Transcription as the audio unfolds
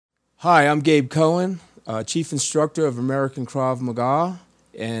Hi, I'm Gabe Cohen, Chief Instructor of American Krav Maga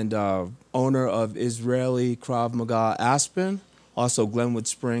and owner of Israeli Krav Maga Aspen, also Glenwood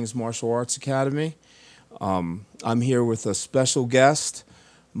Springs Martial Arts Academy. I'm here with a special guest,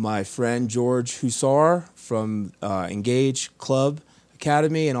 my friend George Hussar from Engage Club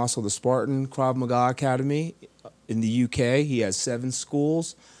Academy and also the Spartan Krav Maga Academy in the UK. He has 7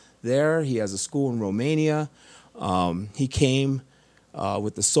 schools there. He has a school in Romania. He came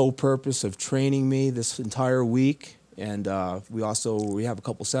with the sole purpose of training me this entire week. And we have a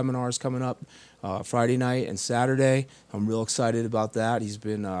couple seminars coming up Friday night and Saturday. I'm real excited about that. He's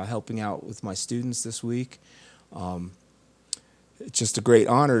been helping out with my students this week. It's just a great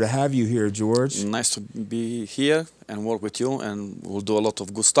honor to have you here, George. Nice to be here and work with you, and we'll do a lot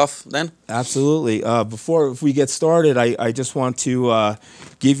of good stuff then. Absolutely. If we get started, I just want to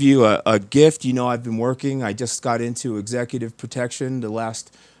give you a gift. You know, I've been working. I just got into executive protection the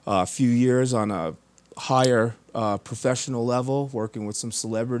last few years on a higher professional level, working with some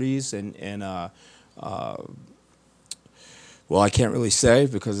celebrities and well, I can't really say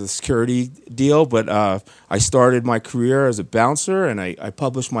because of the security deal, but I started my career as a bouncer, and I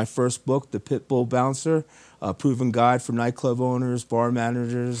published my first book, The Pitbull Bouncer, a proven guide for nightclub owners, bar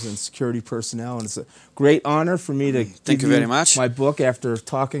managers, and security personnel. And it's a great honor for me to Thank you very much. My book after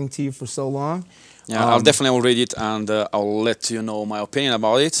talking to you for so long. Yeah, I'll definitely read it, and I'll let you know my opinion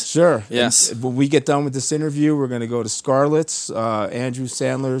about it. Sure. Yes. And when we get done with this interview, we're going to go to Scarlett's, Andrew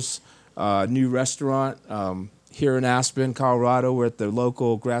Sandler's new restaurant. Here in Aspen, Colorado. We're at the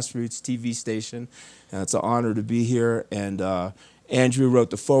local grassroots TV station, and it's an honor to be here. And Andrew wrote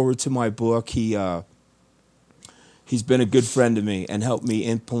the foreword to my book. He's been a good friend to me and helped me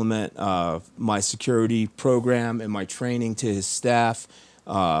implement my security program and my training to his staff.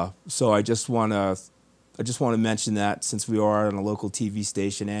 So I just want to mention that since we are on a local TV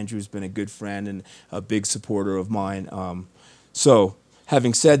station, Andrew's been a good friend and a big supporter of mine.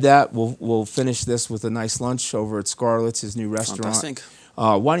 Having said that, we'll finish this with a nice lunch over at Scarlett's, his new restaurant. Fantastic.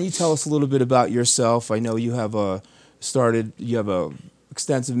 Why don't you tell us a little bit about yourself? I know you have a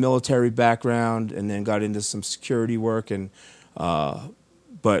extensive military background and then got into some security work,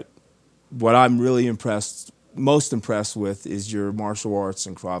 but what I'm really most impressed with is your martial arts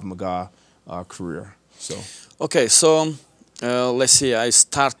and Krav Maga career. Okay, so let's see, I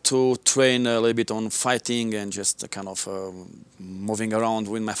start to train a little bit on fighting and just kind of moving around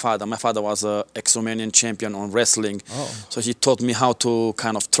with my father. My father was an ex-Romanian champion on wrestling. Oh. So he taught me how to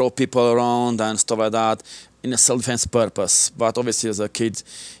kind of throw people around and stuff like that in a self-defense purpose. But obviously as a kid,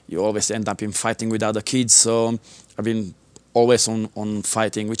 you always end up in fighting with other kids. So I've been always on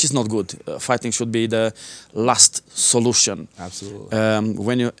fighting, which is not good. Fighting should be the last solution. Absolutely.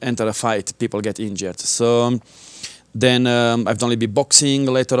 When you enter a fight, people get injured. So then I've done a bit boxing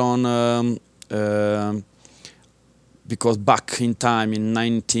later on because back in time in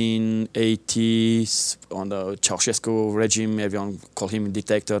 1980s on the Ceausescu regime, everyone called him a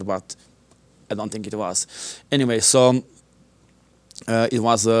dictator, but I don't think it was. Anyway, so it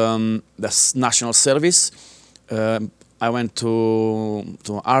was the national service. I went to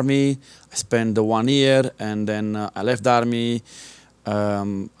army. I spent 1 year, and then I left the army.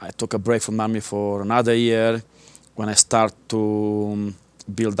 I took a break from the army for another year. When I start to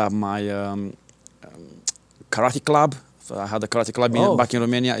build up my karate club. So I had a karate club back in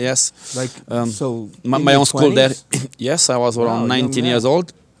Romania, yes. My own school there. Yes, I was around 19 years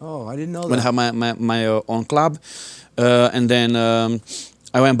old. Oh, I didn't know when that. I had my own club. And then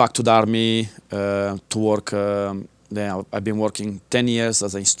I went back to the army to work. Then I've been working 10 years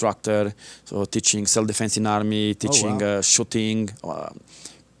as an instructor, so teaching self-defense in army, teaching shooting.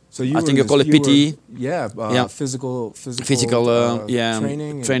 So I think you call it PTE. Physical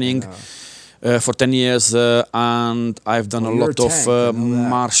training for 10 years, and I've done a lot of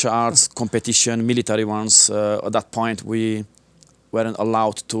martial arts competition, military ones. At that point, we weren't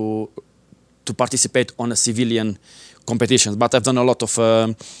allowed to participate on a civilian competitions, but I've done a lot of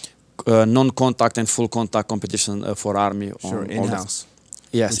non-contact and full contact competition for army. Sure, in-house.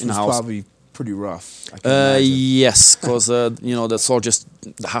 Yes, in-house. Probably pretty rough. Yes, because the soldiers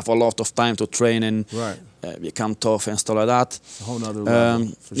have a lot of time to train and become tough and stuff like that. A whole nother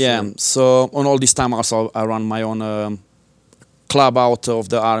level. Sure. So on all this time also I run my own club out of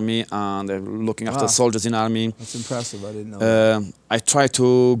the army and looking after soldiers in army. That's impressive. I didn't know that. I try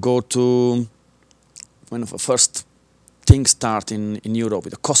to go to when the first things start in Europe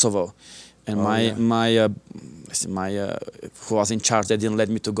with Kosovo. and Oh, yeah. my who was in charge, they didn't let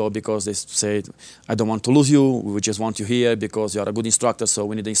me to go because they said, I don't want to lose you, we just want you here because you are a good instructor, so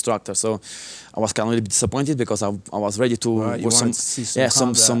we need an instructor. So I was kind of a little bit disappointed because I was ready to Right, you with wanted to see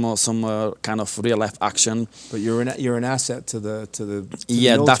some some kind of real life action. But you're an asset to the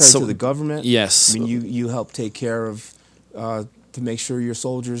Yeah, military, that's to the government. Yes. I mean, you help take care of to make sure your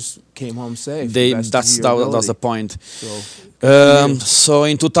soldiers came home safe. They the best of your that's the ability. point. So, good for you. So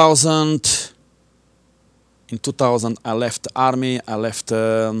in 2000 I left the army, I left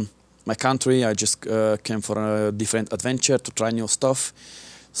my country, I just came for a different adventure to try new stuff.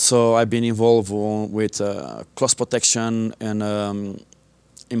 So I've been involved with close protection and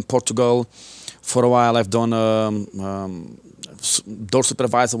in Portugal. For a while I've done door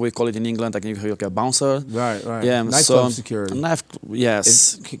supervisor, we call it in England, I can give you like a bouncer. Right, right. Yeah, Nightclub security.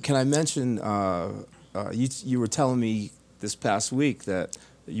 Yes. Can I mention, you were telling me this past week that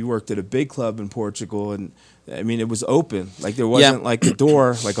you worked at a big club in Portugal, and I mean, it was open. Like there wasn't like a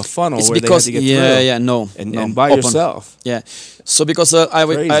door, like a funnel It's where because they had to get through. no, And by open. yourself. Yeah, so because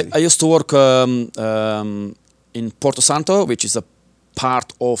I used to work in Porto Santo, which is a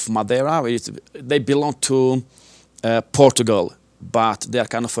part of Madeira. They belong to Portugal, but they are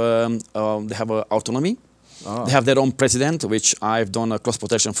kind of they have autonomy. Oh. They have their own president, which I've done a close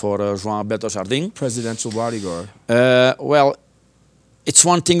protection for João Alberto Jardim. Presidential bodyguard. Well, it's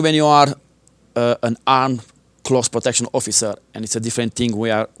one thing when you are an armed close protection officer, and it's a different thing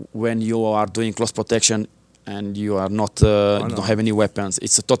when you are doing close protection and you are not you don't have any weapons.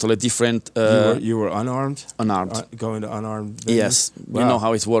 It's a totally different. You were unarmed. Unarmed. Going to unarmed. Business? Yes, Wow. you know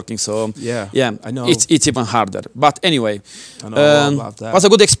how it's working. So yeah, I know. It's even harder. But anyway, I know all about that. it was a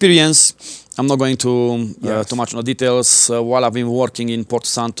good experience. I'm not going to Yes. too much on the details. While I've been working in Porto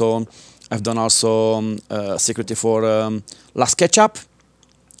Santo, I've done also security for Las Ketchup.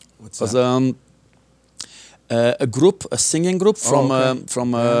 What's It was that? a group, a singing group from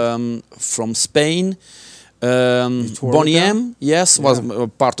okay. from Spain. You toured Bonnie with them? M, yes, was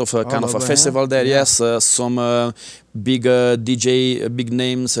part of a kind of a Bonnie festival M? there. Yeah. Yes, some big big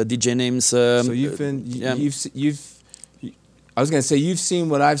names, DJ names. So you've been, yeah. I was going to say you've seen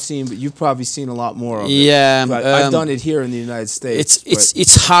what I've seen, but you've probably seen a lot more of it. Yeah, But I've done it here in the United States.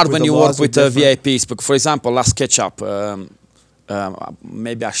 It's hard when the you work laws are with different. VIPs. But for example, Last Ketchup.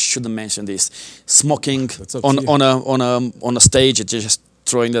 Maybe I shouldn't mention this. Smoking That's up to you. on a stage, just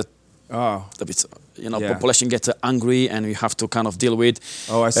throwing the bit. Yeah. Population gets angry, and you have to kind of deal with.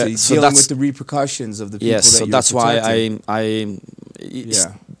 Oh, I see. So Dealing that's- with the repercussions of the people Yes, that so you're that's why protecting. it's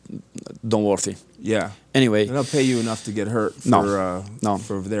Yeah, don't worthy. yeah. Anyway, They don't pay you enough to get hurt for, No.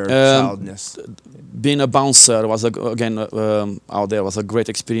 for their Um, childness. being a bouncer was out there was a great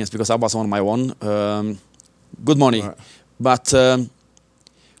experience because I was on my own. Good money, Right. but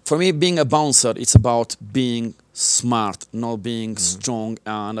for me, being a bouncer, it's about being smart, not being strong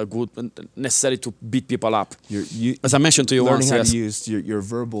and a good necessary to beat people up. You As I mentioned to you learning once, how yes. to use your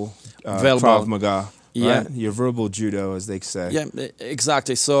verbal, Verbal. Krav Maga, Yeah. right? Your verbal judo, as they say. Yeah,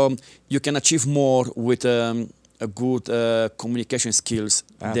 exactly. So you can achieve more with a good communication skills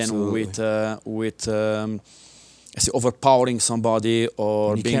Absolutely. than with I say overpowering somebody or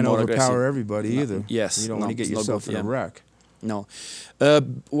And you being can't more overpower aggressive. everybody No. either. Yes, You don't no, want to get it's not yourself good, in a yeah. wreck. No.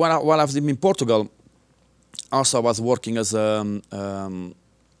 While I was in Portugal, also I was working as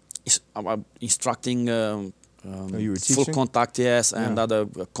instructing you were full teaching? contact, yes, and Yeah. other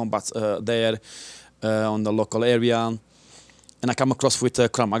combats there on the local area. And I come across with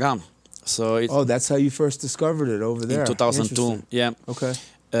Krav Maga. So it's Oh, that's how you first discovered it over there. in 2002. Interesting. Yeah. Okay.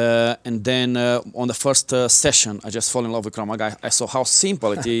 And then on the first session, I just fell in love with Krav Maga. I saw how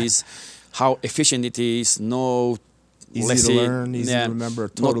simple it is, how efficient it is. No, Easy let's to say, learn, easy to remember.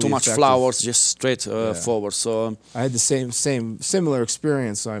 not Totally too much effective. flowers, just straight forward. So I had the similar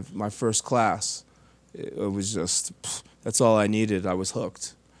experience. My first class, it was just that's all I needed. I was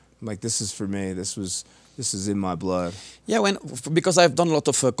hooked. I'm like, this is for me. This is in my blood. yeah, because I've done a lot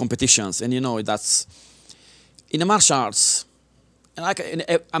of competitions, and that's in the martial arts. And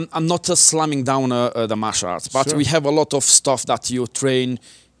I'm not slamming down the martial arts, but Sure. we have a lot of stuff that you train.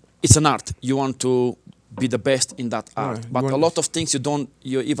 It's an art. You want to be the best in that art, Right. but a lot of things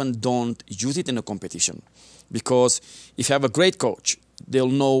you even don't use it in a competition, because if you have a great coach, they'll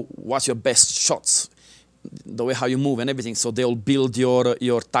know what's your best shots, the way how you move and everything. So they'll build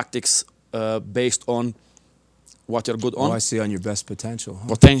your tactics based on what you're good on. Oh, I see, on your best potential. Huh?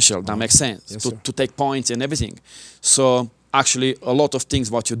 Potential, that makes sense, Yes, sir. to take points and everything. So actually a lot of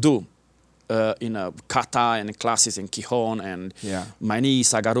things what you do in kata and classes in Kihon and Yeah. Maini,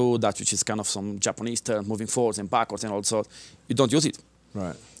 Sagaru, that which is kind of some Japanese term, moving forwards and backwards and also, you don't use it.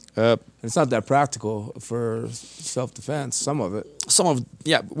 Right. It's not that practical for self-defense. Some of it. Some of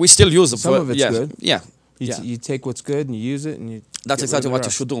we still use it. Some of it's yeah, good. Yeah, You take what's good and you use it, and you. That's get exactly rid what of you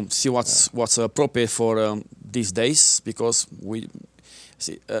the should do. See what's appropriate for these days, because we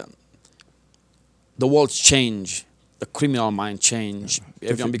see the world change, the criminal mind change.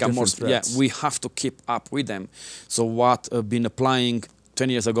 Everyone become more. Threats. We have to keep up with them. So what been applying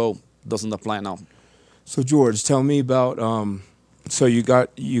 20 years ago doesn't apply now. So George, tell me about. So you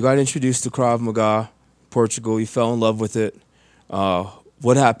got introduced to Krav Maga, Portugal. You fell in love with it.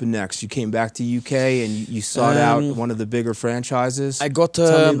 What happened next? You came back to UK and you sought out one of the bigger franchises. I got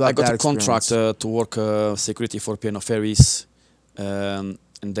a contract to work security for P&O Ferries, and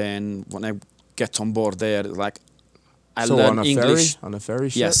then when I get on board there, like I learned English. On a ferry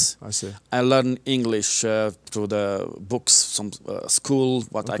ship? Yes, I see. I learned English through the books, some school,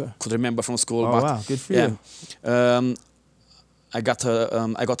 what I could remember from school. Oh, but wow, good for you. I got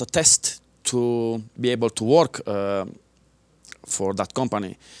a test to be able to work for that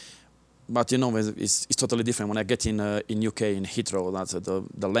company, but you know it's totally different. When I get in UK in Heathrow, that's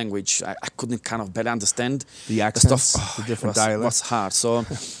the language I couldn't kind of barely understand the accents, stuff. The different dialects was hard. So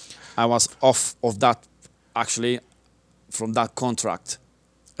I was off of that actually from that contract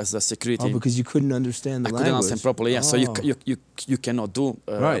as a security. Oh, because you couldn't understand the language. I couldn't understand properly. Yeah, so you cannot do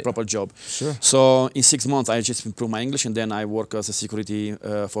a proper job. Sure. So in 6 months I just improved my English, and then I work as a security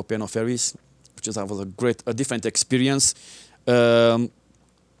for P&O Ferries, which was a different experience. Then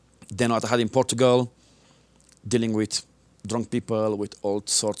what I had in Portugal, dealing with drunk people, with all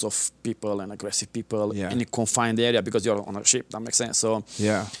sorts of people and aggressive people in a confined area because you're on a ship. That makes sense. So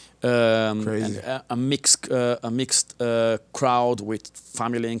crazy. And a mixed crowd with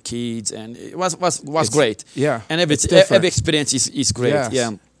family and kids, and it was great. Yeah, and every experience is great. Yes.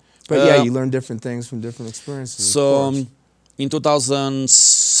 Yeah, but you learn different things from different experiences. So in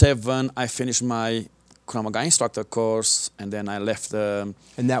 2007, I finished my Krav Maga instructor course, and then I left. And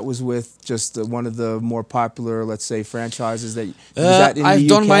that was with just one of the more popular, let's say, franchises that. Was that in I've the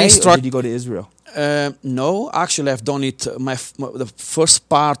done UK, my or did you go to Israel? No, actually, I've done it. The first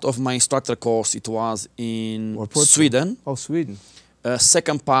part of my instructor course, it was in Sweden. Oh, Sweden.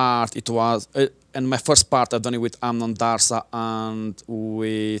 Second part, it was, and my first part, I've done it with Amnon Darsa and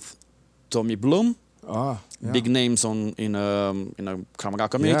with Tommy Bloom. Big names in a Krav Maga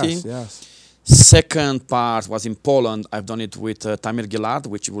community. Yes. Second part was in Poland. I've done it with Tamir Gilad,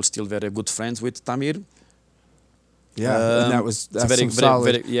 which we're still very good friends with Tamir. Yeah, and that's very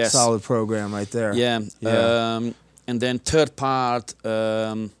solid program right there. Yeah. And then third part,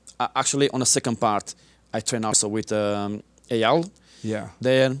 actually on the second part, I trained also with Eyal. Yeah.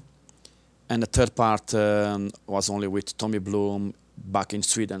 There, and the third part was only with Tommy Bloom back in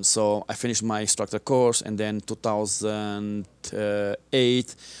Sweden. So I finished my instructor course, and then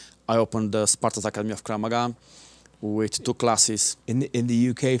 2008. I opened the Spartans Academy of Krav Maga with 2 classes. In the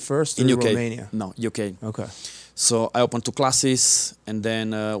UK first, or in UK? Romania? No, UK. Okay. So I opened 2 classes, and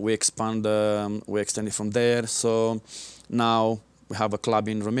then we extended from there. So now we have a club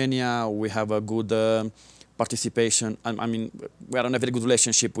in Romania. We have a good participation. I mean, we are in a very good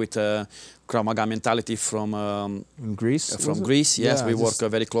relationship with Krav Maga mentality from in Greece. From Greece, yes, we work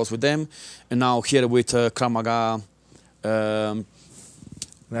very close with them. And now here with Krav Maga.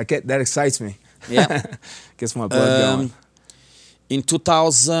 That excites me. Yeah. Gets my blood going. In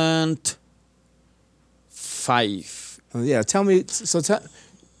 2005. Tell me.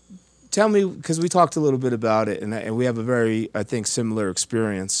 Tell me, because we talked a little bit about it, and we have a very, I think, similar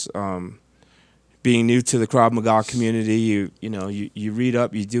experience. Being new to the Krav Maga community, you read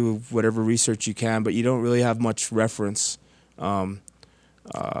up, you do whatever research you can, but you don't really have much reference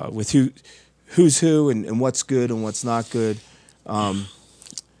with who's who and what's good and what's not good.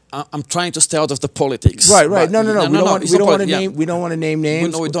 I'm trying to stay out of the politics. Right. No. We don't want to name. We don't want to name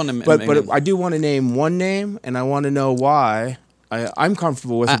names. We don't. But I do want to name one name, and I want to know why. I'm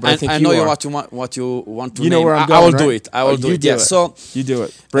comfortable with it, but I think I know what you want to name. You know where I'm going, I will right? do it. I will do it. Yes. So you do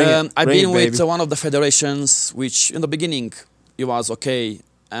it. Bring it. I've been with one of the federations, which in the beginning it was okay,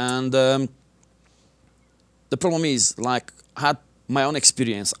 and the problem is, like, I had my own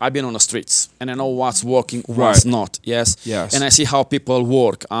experience. I've been on the streets, and I know what's working, what's not. Yes. And I see how people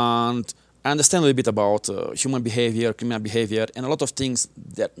work, and I understand a little bit about human behavior, criminal behavior, and a lot of things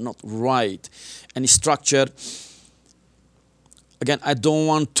that are not right. And it's structured. Again, I don't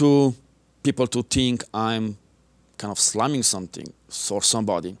want people to think I'm kind of slamming something or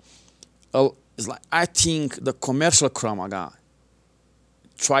somebody. It's like, I think the commercial Krav Maga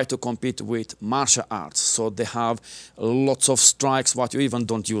try to compete with martial arts. So they have lots of strikes, what you even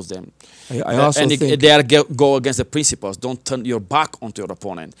don't use them. I also and think they go against the principles. Don't turn your back onto your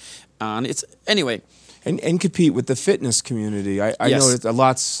opponent. And it's anyway. and compete with the fitness community. I Yes. know that a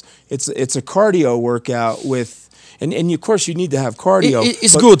lot's it's a cardio workout with, and of course you need to have cardio.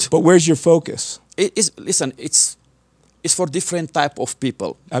 It's but, good. but where's your focus? It is, listen, it's for different type of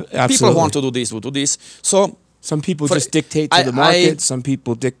people. People Absolutely. who want to do this will do this. So Some people For- just dictate to I- the market. I- Some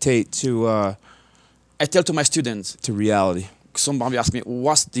people dictate I tell to my students, to reality. somebody asked me,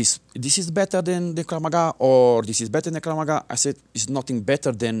 what's this? This is better than the Krav Maga, or this is better than Krav Maga? I said, it's nothing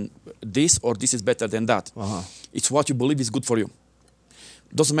better than this, or this is better than that. Uh-huh. It's what you believe is good for you.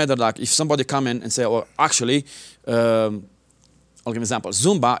 Doesn't matter, like, if somebody come in and say, oh, actually, I'll give an example.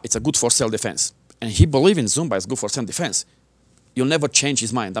 Zumba, it's a good for self-defense. And he believes in Zumba, it's good for self-defense. You'll never change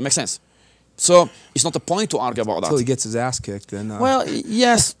his mind. That makes sense. So it's not a point to argue about Until he that. gets his ass kicked, then Well,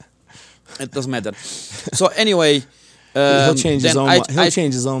 yes, it doesn't matter. So anyway, he'll change his then own. He'll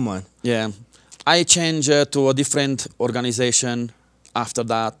change his own mind. yeah, I changed to a different organization after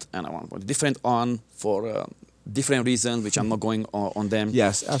that, and I want a different on for different reasons, which I'm not going on them.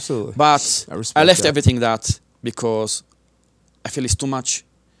 Yes, absolutely. But I respect I left that. everything that because I feel it's too much.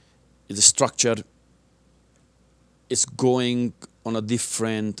 The structure is going on a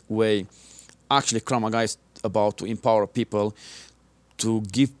different way. Actually, Krav Maga is about to empower people, to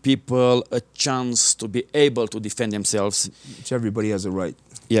give people a chance to be able to defend themselves. Which everybody has a right.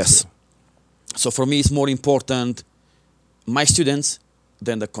 Yes. So for me, it's more important my students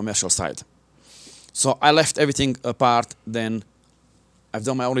than the commercial side. So I left everything apart. Then I've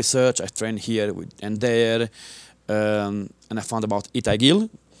done my own research. I trained here and there, and I found about Itai Gil.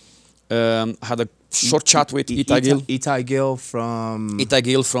 I had a short chat with Itai Gil. Itai Gil from. Itai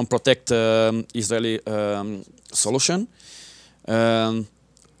Gil from Protect Israeli Solution.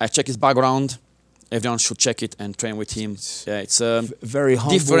 I check his background. Everyone should check it and train with him. Yeah, it's Very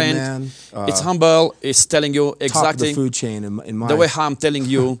humble different. man. It's humble. It's telling you Top of the exactly food chain in my. the way how I'm telling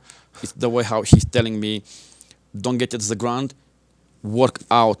you. It's the way how he's telling me. Don't get it to the ground. Work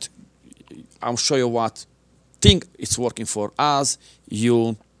out. I'll show you what think it's working for us.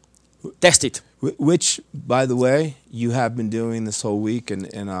 You test it. Which, by the way, you have been doing this whole week,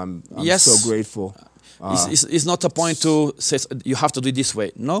 and I'm Yes. so grateful. It's not a point to say you have to do it this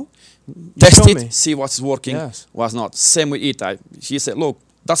way. No, You test show it, me. see what's working, Yes. what's not. Same with Itai. He said, look,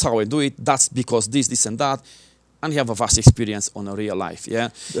 that's how I do it. That's because this, and that, and he have a vast experience on a real life. Yeah,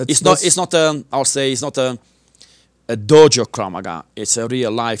 it's not. I'll say it's not a dojo Krav Maga. It's a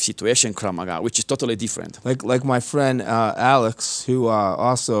real life situation Krav Maga, which is totally different. Like my friend Alex, who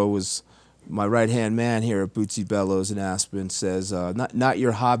also was my right hand man here at Bootsy Bellows in Aspen, says not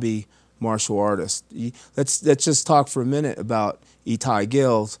your hobby martial artist. Let's just talk for a minute about Itai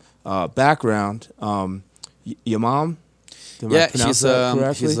Gil's background. Your mom? Did I pronounce that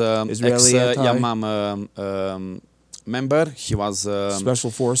correctly? he's Israeli anti- Yamam member. He was Special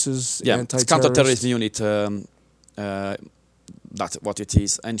Forces it's anti-terrorist. counter-terrorism unit. That's what it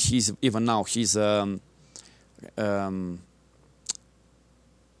is, and he's even now he's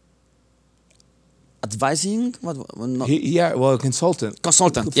advising. Not, Well, a consultant.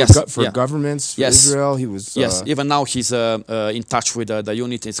 consultant. For Yes, for yeah. governments, for Yes. Israel. He was. Yes, even now he's in touch with the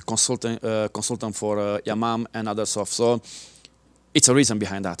unit. He's a consultant for Yamam and other stuff. So it's a reason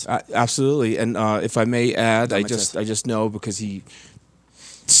behind that. Absolutely, and if I may add, That I makes sense. just know because he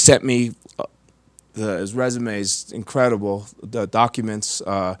sent me his resume is incredible. The documents.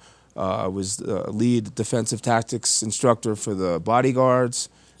 I was the lead defensive tactics instructor for the bodyguards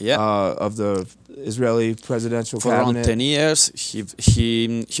of the Israeli presidential For cabinet. around 10 years,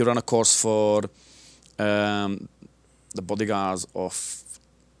 he ran a course for the bodyguards of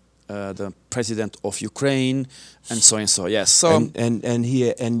the president of Ukraine, and so and so. Yes, so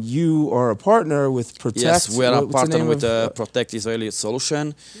and you are a partner with Protect. yes, we are a What's the partner name with of- Protect Israeli Solution.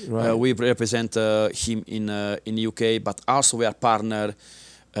 Right. We represent him in UK, but also we are partner.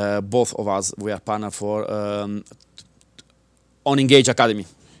 Both of us, we are partner for on Engage Academy.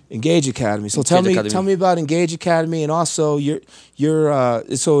 Engage Academy. So Engage tell me about Engage Academy, and also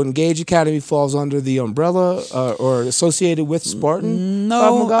so Engage Academy falls under the umbrella or associated with Spartan. Krav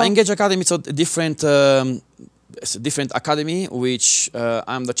No, Maga? Engage Academy is a different. It's a different academy, which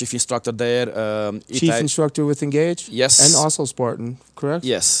I'm the chief instructor there. Chief instructor with Engage. Yes. And also Spartan, correct?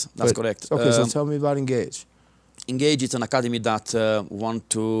 Yes, that's correct. Okay, so tell me about Engage. Engage is an academy that want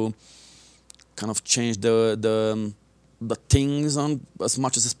to kind of change the things on as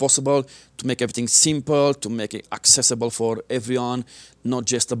much as possible, to make everything simple, to make it accessible for everyone, not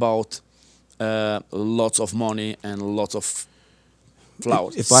just about lots of money and lots of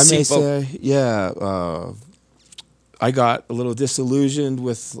flowers. If I may Simple. say, yeah, I got a little disillusioned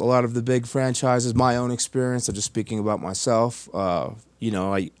with a lot of the big franchises. My own experience, I'm just speaking about myself. I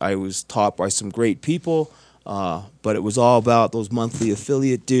was taught by some great people, but it was all about those monthly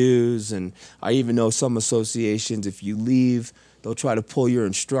affiliate dues. And I even know some associations, if you leave, they'll try to pull your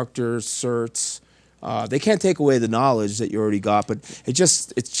instructor's certs. They can't take away the knowledge that you already got, but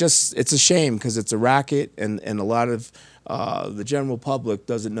it's a shame because it's a racket, and a lot of the general public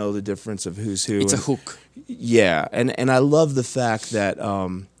doesn't know the difference of who's who. It's a hook. Yeah, and I love the fact that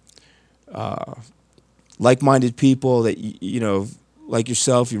like-minded people that like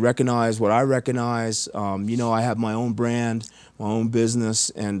yourself, you recognize what I recognize. I have my own brand, my own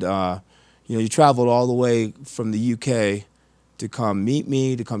business, and you traveled all the way from the UK to come meet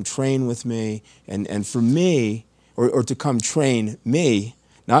me, to come train with me, and for me, or to come train me.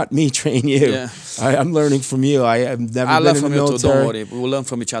 Not me train you. Yeah. I'm learning from you. I have never I been learn in the from you too. military. Don't worry. We will learn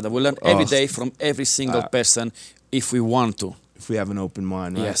from each other. We learn every day from every single person if we want to. If we have an open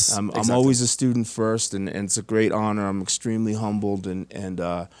mind, right? Yes, I'm exactly. always a student first, and it's a great honor. I'm extremely humbled, and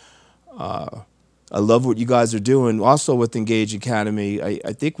I love what you guys are doing. Also with Engage Academy,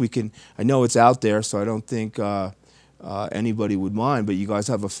 I think we can. I know it's out there, so I don't think anybody would mind. But you guys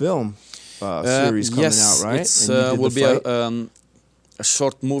have a film series coming yes, out, right? It's And you did will the be fight? a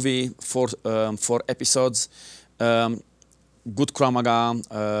short movie for 4 episodes. Good Krav Maga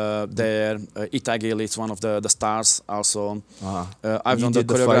there. Itagil is one of the stars also. I've You done the did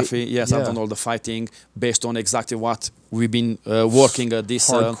the fight? choreography. Yes, I've Yeah. done all the fighting based on exactly what we've been working this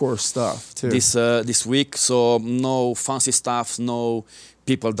Hardcore stuff too. this week. So no fancy stuff, no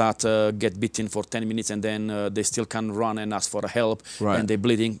people that get beaten for 10 minutes and then they still can run and ask for help Right. and they're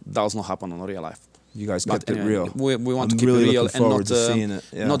bleeding. That does not happen in real life. You guys But kept it anyway, real. we want I'm to keep really it real looking and forward not to seeing it.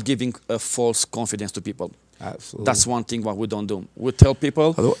 Yeah. not giving false confidence to people. Absolutely. That's one thing what we don't do. We tell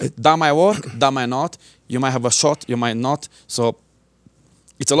people Although that might work, that might not. You might have a shot, you might not. So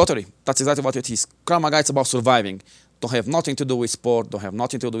it's a lottery. That's exactly what it is. Krav Maga, it's about surviving. Don't have nothing to do with sport. Don't have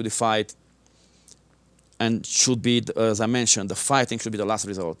nothing to do with the fight. And should be, as I mentioned, the fighting should be the last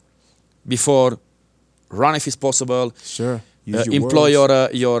resort. Before, run if it's possible. Sure. Use your Employ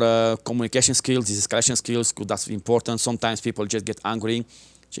words. your communication skills, escalation skills, because that's important. Sometimes people just get angry,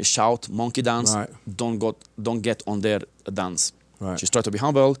 just shout, monkey dance. Right. Don't get on their dance. Right. Just try to be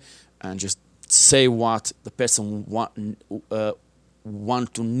humble and just say what the person want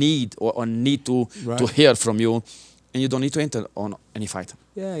to need or need to Right. hear from you, and you don't need to enter on any fight.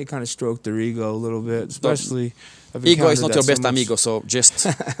 Yeah, you kind of stroke their ego a little bit, especially. I've Ego is encountered not that your so best much. amigo, so just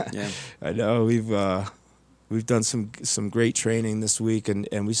yeah. I know we've done some great training this week,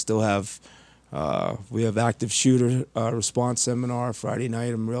 and we still have we have active shooter response seminar Friday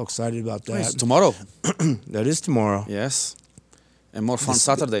night. I'm real excited about that. Tomorrow, That is tomorrow. yes, and more fun This-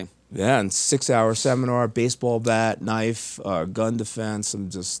 Yeah, Saturday. and 6-hour seminar, baseball bat, knife, gun defense. I'm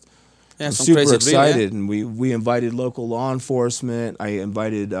Yeah, some super crazy drill, yeah. excited, and we invited local law enforcement. I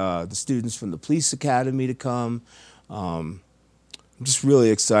invited the students from the police academy to come. I'm just really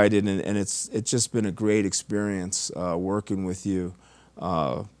excited, and it's just been a great experience working with you.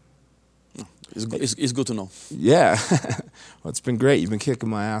 It's good to know. Yeah, well, it's been great. You've been kicking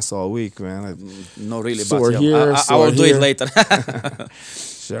my ass all week, man. No, really, Sore but here, I sore will do it here. later.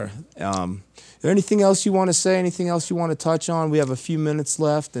 Sure. Is there anything else you want to say? Anything else you want to touch on? We have a few minutes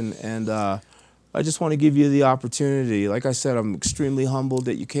left, and I just want to give you the opportunity. Like I said, I'm extremely humbled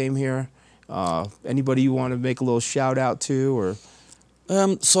that you came here. Anybody you want to make a little shout out to, or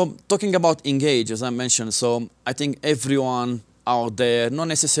So talking about Engage, as I mentioned, so I think everyone out there, not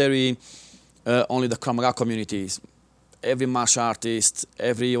necessarily only the Krav Maga communities, every martial artist,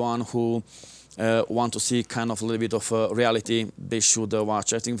 everyone who want to see kind of a little bit of reality, they should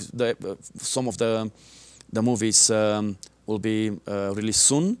watch. I think some of the movies will be released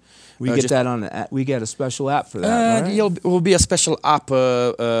soon. we get that on the we get a special app for that, right? There will be a special app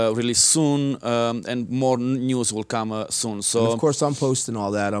released soon, and more news will come soon. So And of course, I'm posting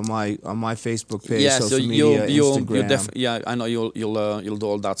all that on my Facebook page, yeah, so social media, Instagram. yeah, I know you'll do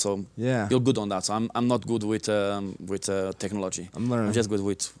all that. So Yeah. you're good on that. So I'm not good with technology. I'm learning. I'm just good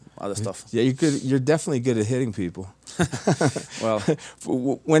with other stuff. Yeah, you're good. You're definitely good at hitting people. Well,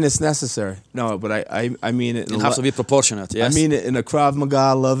 When it's necessary. No, but I mean it. it has to be proportionate. Yes. I mean it in a Krav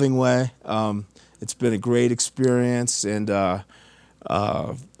Maga loving way. It's been a great experience, and if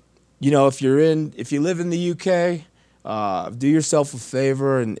you live in the UK, do yourself a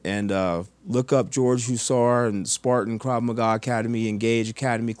favor and look up George Hussar and Spartan Krav Maga Academy, Engage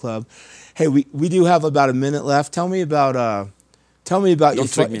Academy Club. Hey, we do have about a minute left. Tell me about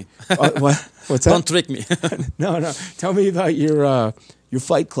Don't trick me. What's that? Don't trick me. No. Tell me about your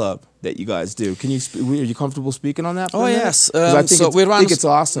fight club that you guys do. Can you? Are you comfortable speaking on that? For Oh a minute? yes. 'Cause I think So it's, we run. I think it's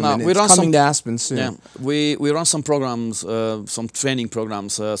awesome. No, And we it's run coming some. to Aspen soon. Yeah, we run some programs, some training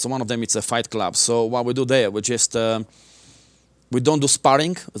programs. So one of them it's a fight club. So what we do there, we just we don't do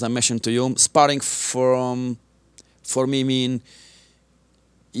sparring, as I mentioned to you. Sparring for me mean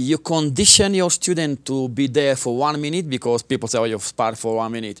you condition your student to be there for 1 minute because people say, oh, you've sparred for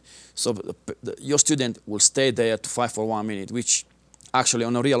 1 minute. So your student will stay there to fight for 1 minute, which actually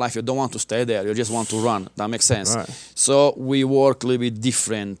on a real life you don't want to stay there, you just want to run. That makes sense. Right. So we work a little bit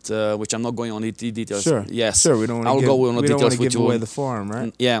different, which I'm not going on the details. Sure. Yes. Sure. We don't want I'll to go on the we don't details want to with give you. away the farm,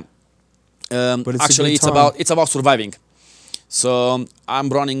 right? Yeah. But it's a Actually, good time. it's about surviving. So I'm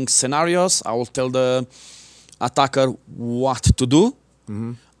running scenarios. I will tell the attacker what to do,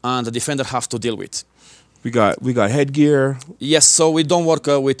 and the defender has to deal with. We got headgear. Yes. So we don't work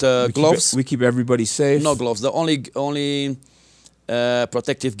with gloves. We keep everybody safe. No gloves. The only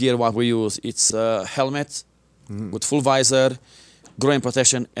protective gear what we use it's helmet with full visor, groin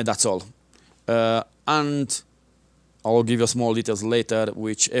protection, and that's all. And I'll give you small details later,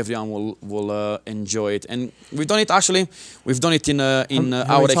 which everyone will enjoy it. And we've done it actually. We've done it in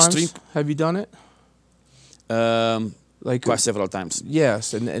How our many extreme. times have you done it? Like Quite several times.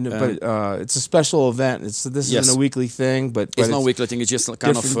 Yes, but it's a special event. This Yes. isn't a weekly thing, but It's not weekly thing. It's just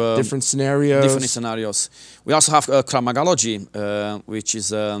kind of different scenarios. different scenarios. We also have Krav Magalogy, which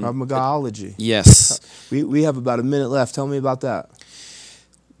is Krav Magaology. yes. We have about a minute left. Tell me about that.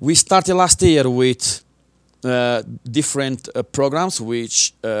 We started last year with different programs,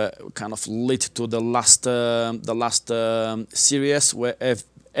 which kind of led to the last series where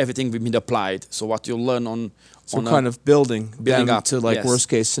everything will be applied. So what you learn on Kind of building building down up, to like yes. worst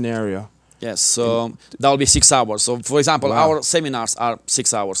case scenario. yes, so that will be 6 hours. So for example, Wow. our seminars are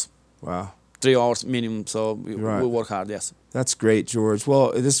 6 hours, Wow, 3 hours minimum. So we Right. work hard. Yes. that's great, George.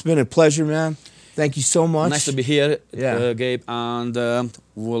 Well, this has been a pleasure, man. Thank you so much. Nice to be here, Yeah. Gabe, and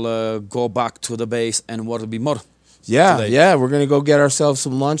we'll go back to the base and work a bit more. Yeah, today. yeah. We're gonna go get ourselves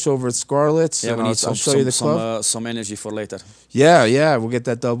some lunch over at Scarlett's. Yeah, and we need I'll show you the club. some energy for later. Yeah. We'll get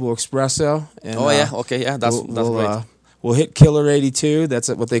that double espresso. And, Oh yeah, okay, yeah, that's great. We'll hit Killer 82. That's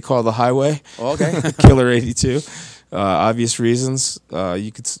what they call the highway. Okay. Killer 82. Obvious reasons.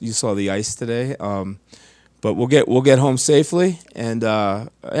 You saw the ice today. But we'll get home safely. And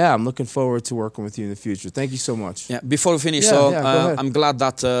yeah, I'm looking forward to working with you in the future. Thank you so much. Yeah. Before we finish, Yeah, so yeah, go ahead. I'm glad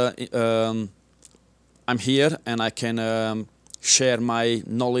that I'm here and I can share my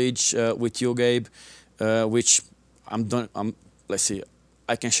knowledge with you, Gabe, which let's see,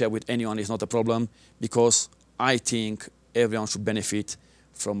 I can share with anyone. It's not a problem because I think everyone should benefit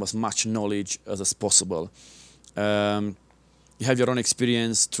from as much knowledge as possible. You have your own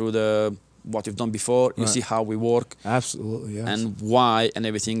experience through what you've done before. You Right. see how we work Absolutely, yes. and why and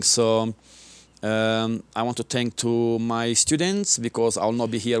everything. So I want to thank to my students because I'll not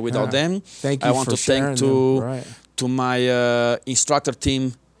be here without Yeah. them. Thank you I want for to thank sharing to them. Right. to my instructor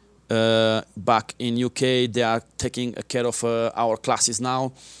team back in UK. They are taking care of our classes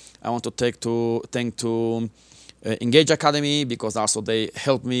now. I want to thank to Engage Academy because also they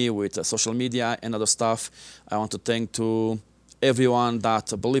help me with social media and other stuff. I want to thank to everyone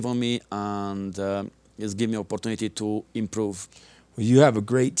that believe in me and has given me opportunity to improve. Well, you have a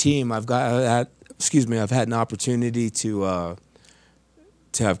great team. I've had an opportunity to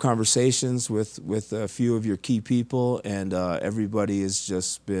have conversations with a few of your key people, and everybody has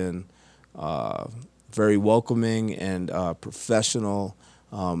just been very welcoming and professional.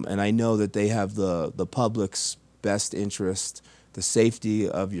 And I know that they have the public's best interest, the safety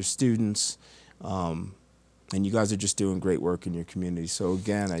of your students, and you guys are just doing great work in your community. So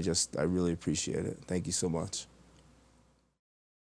again, I really appreciate it. Thank you so much.